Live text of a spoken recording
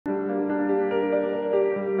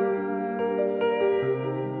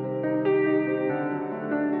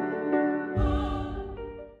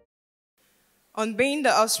On being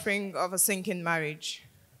the offspring of a sinking marriage.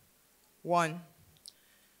 1.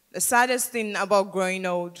 The saddest thing about growing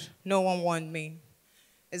old, no one warned me,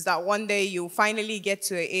 is that one day you'll finally get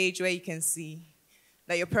to an age where you can see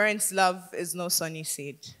that your parents' love is no sunny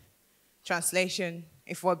seed. Translation,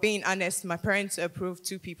 if we're being honest, my parents approve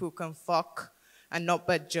two people can fuck and not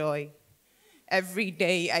but joy. Every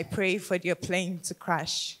day I pray for their plane to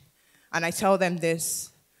crash, and I tell them this.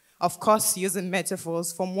 Of course, using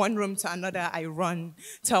metaphors, from one room to another, I run.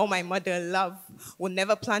 Tell my mother, love will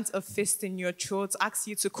never plant a fist in your throat, ask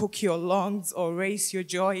you to cook your lungs or raise your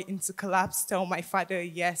joy into collapse. Tell my father,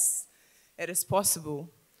 yes, it is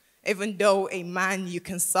possible. Even though a man, you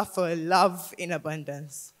can suffer love in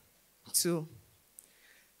abundance. 2,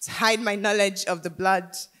 to hide my knowledge of the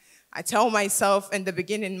blood, I tell myself in the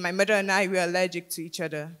beginning, my mother and I were allergic to each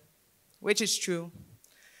other, which is true.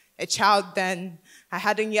 A child then, I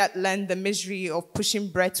hadn't yet learned the misery of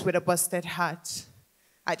pushing breaths with a busted heart.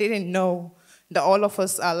 I didn't know that all of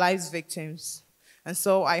us are life's victims. And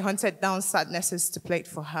so I hunted down sadnesses to play it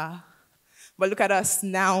for her. But look at us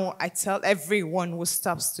now. I tell everyone who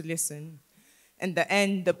stops to listen. In the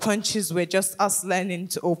end, the punches were just us learning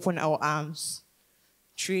to open our arms.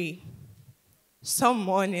 3, some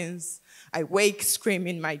mornings, I wake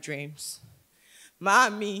screaming my dreams.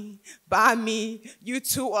 Mommy, Bami, you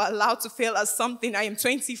two are allowed to fail at something. I am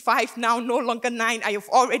 25 now, no longer 9. I have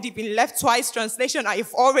already been left twice. Translation, I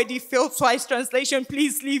have already failed twice. Translation,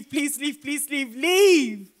 please leave, please leave, please leave,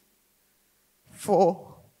 leave.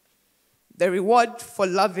 4, the reward for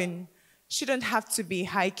loving shouldn't have to be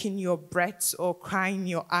hiking your breath or crying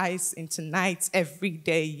your eyes into nights every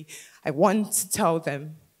day. I want to tell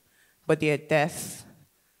them, but they are deaf.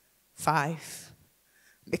 5,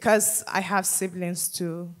 because I have siblings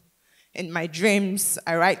too. In my dreams,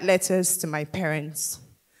 I write letters to my parents.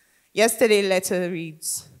 Yesterday's letter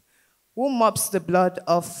reads, who mops the blood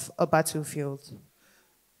off a battlefield?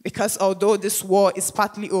 Because although this war is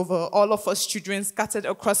partly over, all of us children scattered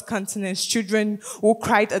across continents, children who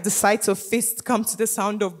cried at the sight of fists come to the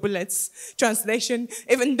sound of bullets. Translation,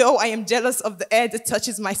 even though I am jealous of the air that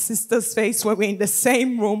touches my sister's face when we're in the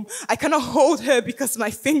same room, I cannot hold her because my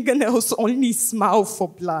fingernails only smell for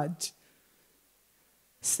blood.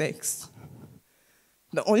 6,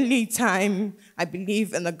 the only time I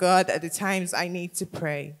believe in a God are the times I need to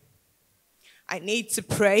pray. I need to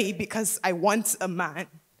pray because I want a man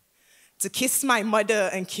to kiss my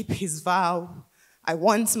mother and keep his vow. I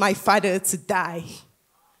want my father to die,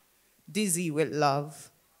 dizzy with love.